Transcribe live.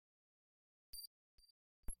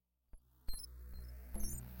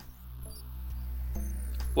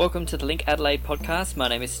Welcome to the LinkAdelaide podcast. My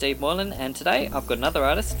name is Steve Moylan, and today I've got another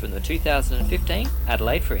artist from the 2015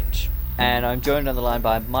 Adelaide Fringe. And I'm joined on the line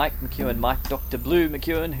by Mike Dr Blues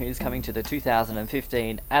McKeon, who's coming to the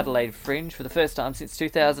 2015 Adelaide Fringe for the first time since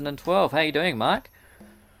 2012. How are you doing, Mike?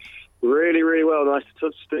 Really, really well. Nice to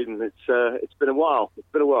touch, Stephen. It's been a while.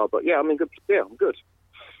 But yeah, I mean, good. Yeah, I'm good.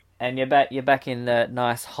 And you're back in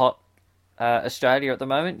nice, hot Australia at the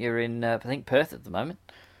moment. You're in, I think, Perth at the moment.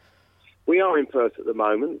 We are in Perth at the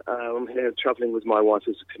moment. I'm here travelling with my wife,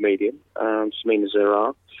 who's a comedian, Shamina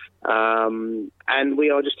Zahrar. And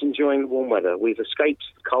we are just enjoying the warm weather. We've escaped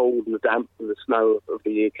the cold and the damp and the snow of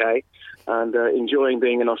the UK, and enjoying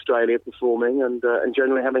being in Australia performing and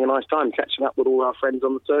generally having a nice time catching up with all our friends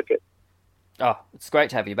on the circuit. Oh, it's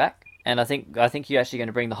great to have you back. And I think you're actually going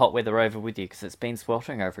to bring the hot weather over with you because it's been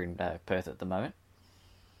sweltering over in Perth at the moment.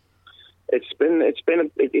 It's been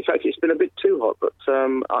a bit too hot, but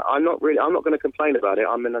I'm not going to complain about it.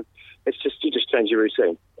 It's just you just change your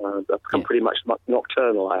routine. I've become pretty much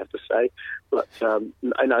nocturnal, I have to say, but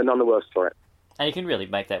none the worse for it. And you can really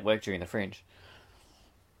make that work during the Fringe.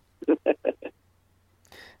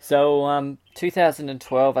 So,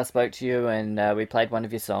 2012, I spoke to you and we played one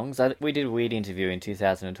of your songs. We did a weird interview in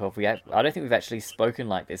 2012. I don't think we've actually spoken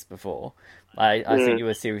like this before. I sent you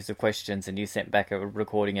a series of questions and you sent back a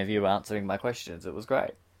recording of you answering my questions. It was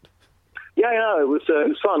great. Yeah, it was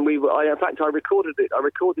fun. I recorded it. I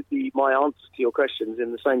recorded my answers to your questions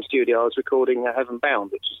in the same studio I was recording Heaven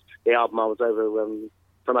Bound, which is the album I was over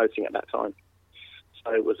promoting at that time.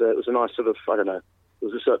 So it was a nice sort of, I don't know, there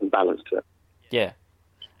was a certain balance to it. Yeah.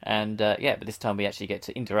 And, but this time we actually get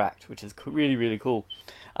to interact, which is really, really cool.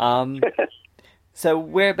 So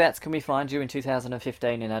whereabouts can we find you in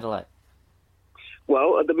 2015 in Adelaide?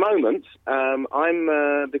 Well, at the moment,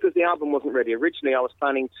 because the album wasn't ready. Originally, I was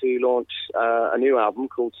planning to launch a new album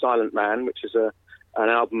called Silent Man, which is an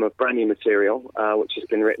album of brand new material, which has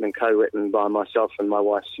been written and co-written by myself and my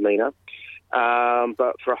wife, Shamina.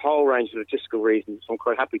 But for a whole range of logistical reasons, I'm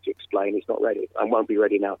quite happy to explain, it's not ready and won't be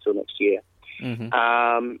ready now till next year.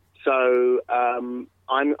 Mm-hmm.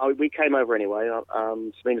 We came over anyway.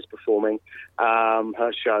 Samina's performing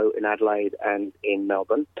her show in Adelaide and in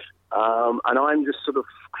Melbourne, and I'm just sort of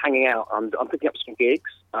hanging out. I'm picking up some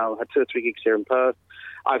gigs. I had 2 or 3 gigs here in Perth.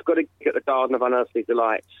 I've got a gig at the Garden of Unearthly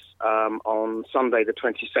Delights on Sunday, the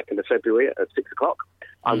 22nd of February at 6 o'clock.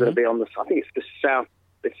 I'm going to be on I think it's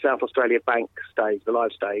the South Australia Bank stage, the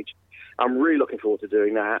live stage. I'm really looking forward to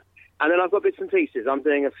doing that. And then I've got bits and pieces. I'm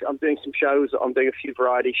doing some shows. I'm doing a few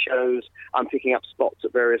variety shows. I'm picking up spots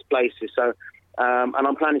at various places. So, and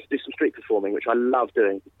I'm planning to do some street performing, which I love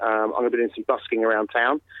doing. I'm going to be doing some busking around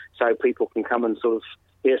town, so people can come and sort of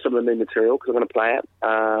hear some of the new material because I'm going to play it.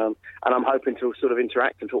 And I'm hoping to sort of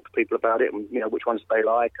interact and talk to people about it, and which ones they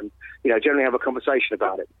like, and generally have a conversation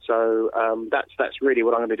about it. So that's really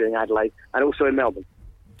what I'm going to be doing in Adelaide and also in Melbourne.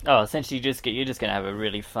 Oh, essentially, you're just going to have a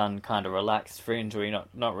really fun, kind of relaxed Fringe where you're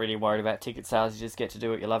not really worried about ticket sales. You just get to do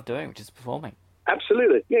what you love doing, which is performing.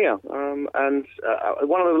 Absolutely, yeah. And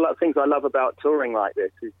one of the things I love about touring like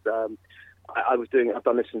this is I've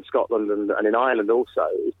done this in Scotland and in Ireland also,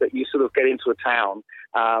 is that you sort of get into a town,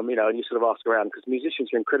 and you sort of ask around, because musicians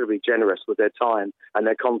are incredibly generous with their time and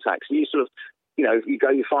their contacts. And you sort of,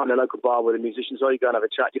 you find a local bar where the musicians are, you go and have a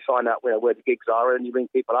chat, you find out where the gigs are, and you ring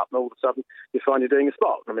people up, and all of a sudden you find you're doing a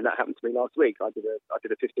spot. I mean, that happened to me last week. I did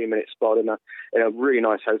a 15-minute spot in a really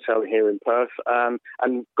nice hotel here in Perth,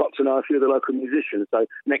 and got to know a few of the local musicians. So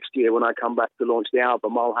next year, when I come back to launch the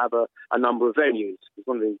album, I'll have a number of venues.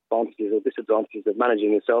 One of the advantages or disadvantages of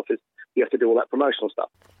managing yourself is you have to do all that promotional stuff.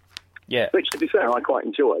 Yeah. Which, to be fair, I quite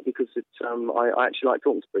enjoy because it's I actually like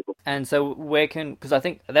talking to people. And so because I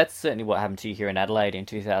think that's certainly what happened to you here in Adelaide in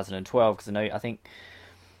 2012, because I think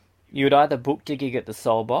you had either booked a gig at the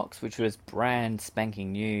Soul Box, which was brand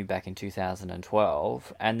spanking new back in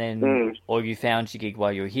 2012, and then, or you found your gig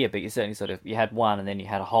while you were here, but you certainly you had one, and then you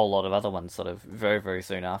had a whole lot of other ones sort of very, very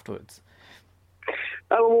soon afterwards.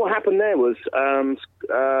 Well, what happened there was, I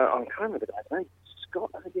can't remember the guy's name.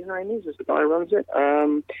 Scott, I think his name is the guy who runs it.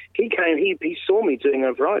 He came. He saw me doing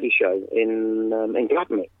a variety show in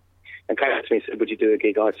Gladney, and came up to me and said, "Would you do a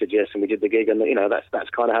gig?" I said yes, and we did the gig, and that's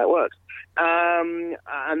kind of how it works. And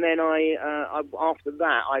then I after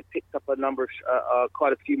that I picked up a number of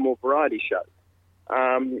quite a few more variety shows.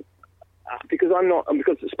 Because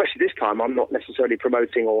especially this time I'm not necessarily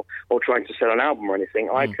promoting or trying to sell an album or anything.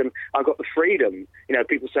 I've got the freedom.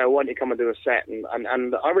 People say, "Why don't you come and do a set?" And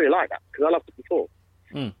I really like that because I love to perform.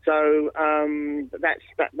 So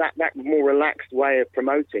that more relaxed way of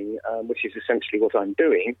promoting, which is essentially what I'm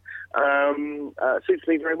doing, suits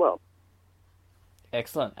me very well.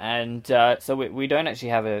 Excellent. And so we don't actually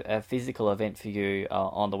have a physical event for you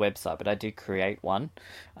on the website, but I did create one,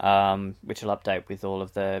 which will update with all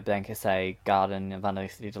of the BankSA Garden of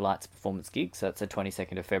Unearthly Delights performance gigs. So it's the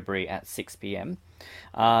 22nd of February at 6 p.m.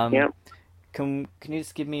 Yeah. Can you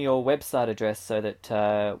just give me your website address so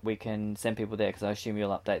that we can send people there? Because I assume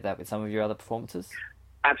you'll update that with some of your other performances.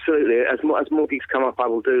 Absolutely. As more gigs come up, I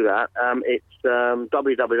will do that. It's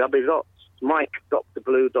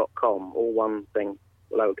www.MikeDrBlue.com, all one thing,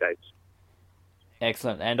 lowercase.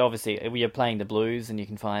 Excellent. And obviously, we are playing the blues, and you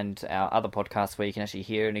can find our other podcasts where you can actually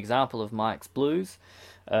hear an example of Mike's blues,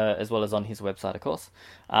 as well as on his website, of course.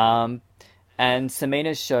 And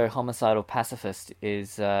Samina's show, Homicidal Pacifist,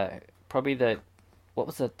 is probably the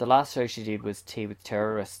last show she did was Tea with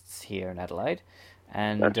Terrorists here in Adelaide.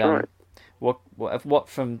 And that's right. What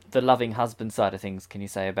from the loving husband side of things can you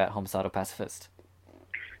say about Homicidal Pacifist?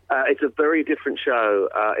 It's a very different show.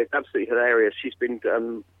 It's absolutely hilarious. She's been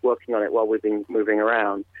working on it while we've been moving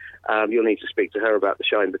around. You'll need to speak to her about the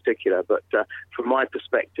show in particular. But from my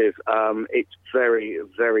perspective, it's very,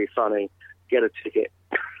 very funny. Get a ticket.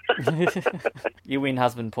 You win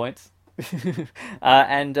husband points.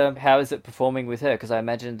 And how is it performing with her? Because I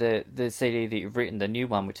imagine the CD that you've written, the new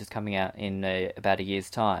one, which is coming out in about a year's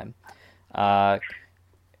time, how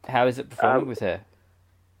is it performing with her?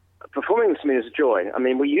 Performing with Samina is a joy. I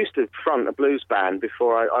mean, we used to front a blues band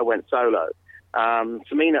before I went solo.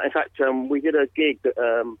 Samina, in fact, we did a gig that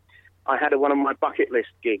I had one of my bucket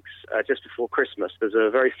list gigs just before Christmas. There's a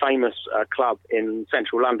very famous club in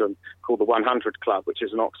central London called the 100 Club, which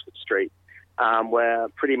is on Oxford Street, where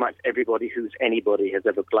pretty much everybody who's anybody has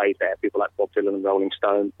ever played there. People like Bob Dylan and Rolling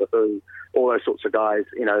Stones, The Who, all those sorts of guys,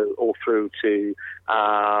 all through to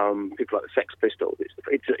people like the Sex Pistols.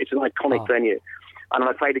 It's an iconic venue. And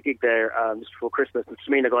I played a gig there just before Christmas, and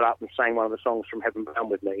Samina got up and sang one of the songs from Heaven Bound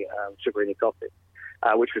with me, Sugar in Your Coffee,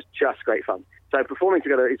 which was just great fun. So performing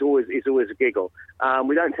together is always a giggle.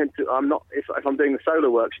 We don't tend to. I'm not. If I'm doing the solo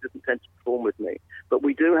work, she doesn't tend to perform with me. But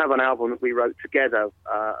we do have an album that we wrote together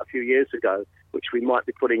a few years ago, which we might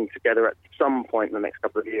be putting together at some point in the next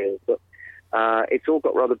couple of years. But it's all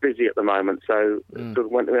got rather busy at the moment. So sort of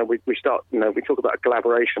when we start, we talk about a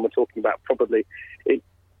collaboration. We're talking about probably a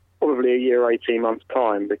year, 18 months'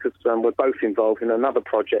 time, because we're both involved in another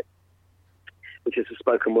project, which is a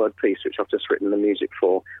spoken word piece, which I've just written the music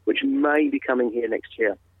for, which may be coming here next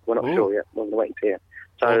year. We're not sure yet. We're waiting to hear.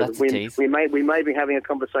 So we may be having a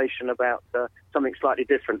conversation about something slightly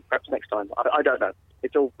different, perhaps next time. I don't know.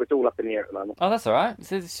 It's all up in the air at the moment. Oh, that's all right.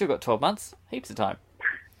 It's still got 12 months. Heaps of time.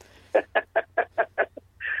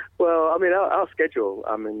 Well, I mean, our schedule,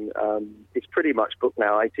 it's pretty much booked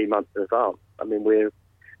now 18 months in advance. I mean, we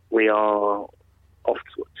are off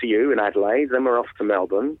to you in Adelaide, then we're off to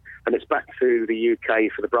Melbourne, and it's back to the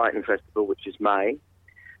UK for the Brighton Festival, which is May.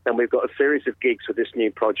 Then we've got a series of gigs with this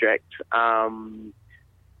new project running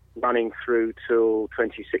through till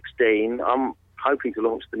 2016. I'm hoping to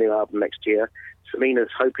launch the new album next year.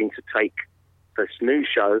 Samina's hoping to take this new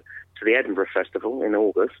show to the Edinburgh Festival in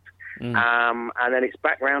August. And then it's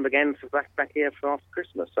back round again for back here for after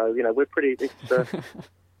Christmas. So, we're pretty...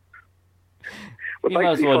 You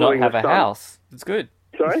might as well not have a house. It's good.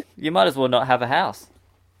 Sorry? You might as well not have a house.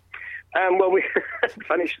 Well,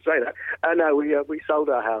 funny you should say that. No, we sold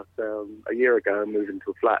our house a year ago and moved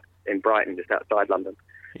into a flat in Brighton, just outside London.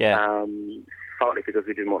 Yeah. Partly because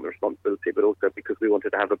we didn't want the responsibility, but also because we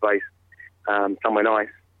wanted to have a base somewhere nice.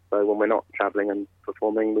 So when we're not travelling and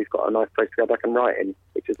performing, we've got a nice place to go back and write in,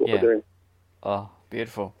 which is what we're doing. Oh,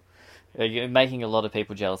 beautiful. You're making a lot of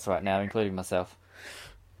people jealous right now, including myself.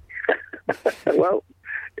 Well,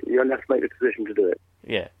 you only have to make the decision to do it.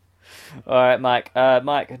 Yeah. All right, Mike.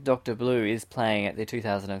 Mike Dr Blue is playing at the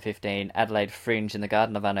 2015 Adelaide Fringe in the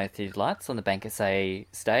Garden of Unearthly Delights on the BankSA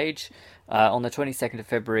stage on the 22nd of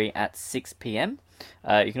February at 6 p.m.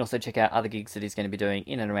 You can also check out other gigs that he's going to be doing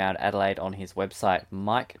in and around Adelaide on his website,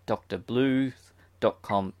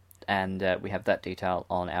 MikeDrBlues.com, and we have that detail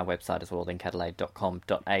on our website as well,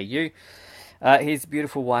 LinkAdelaide.com.au. His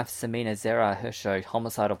beautiful wife, Samina Zera, her show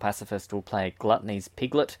Homicidal Pacifist will play Gluttony's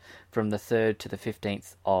Piglet from the 3rd to the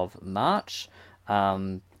 15th of March.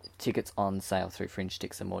 Tickets on sale through Fringe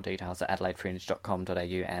Sticks and more details at adelaidefringe.com.au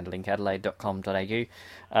and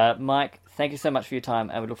linkadelaide.com.au. Mike, thank you so much for your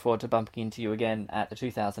time, and we look forward to bumping into you again at the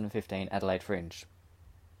 2015 Adelaide Fringe.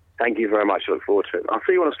 Thank you very much. I look forward to it. I'll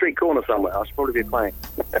see you on a street corner somewhere. I should probably be playing.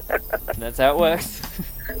 That's how it works.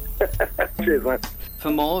 Cheers, mate.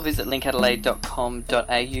 For more, visit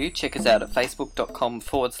linkadelaide.com.au, check us out at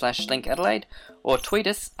facebook.com/linkadelaide, or tweet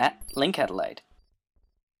us at linkadelaide.